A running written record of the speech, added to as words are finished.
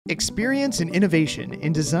Experience and innovation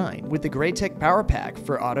in design with the GRAITEC PowerPack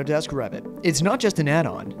for Autodesk Revit. It's not just an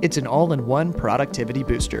add-on, it's an all-in-one productivity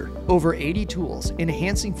booster. Over 80 tools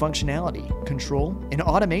enhancing functionality, control, and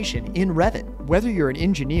automation in Revit. Whether you're an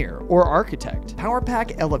engineer or architect,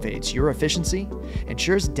 PowerPack elevates your efficiency,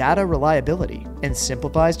 ensures data reliability, and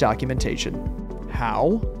simplifies documentation.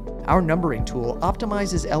 How? Our numbering tool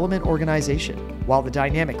optimizes element organization, while the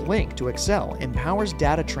dynamic link to Excel empowers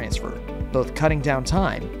data transfer, both cutting down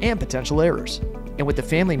time and potential errors. And with the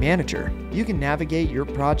Family Manager, you can navigate your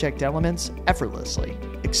project elements effortlessly,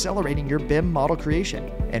 accelerating your BIM model creation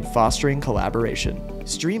and fostering collaboration.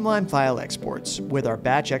 Streamline file exports with our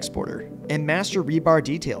batch exporter, and master rebar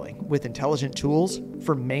detailing with intelligent tools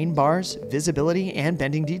for main bars, visibility, and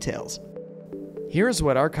bending details. Here's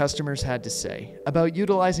what our customers had to say about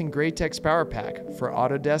utilizing GRAITEC's PowerPack for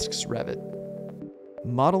Autodesk's Revit.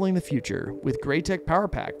 Modeling the future with GRAITEC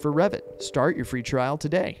PowerPack for Revit. Start your free trial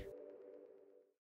today.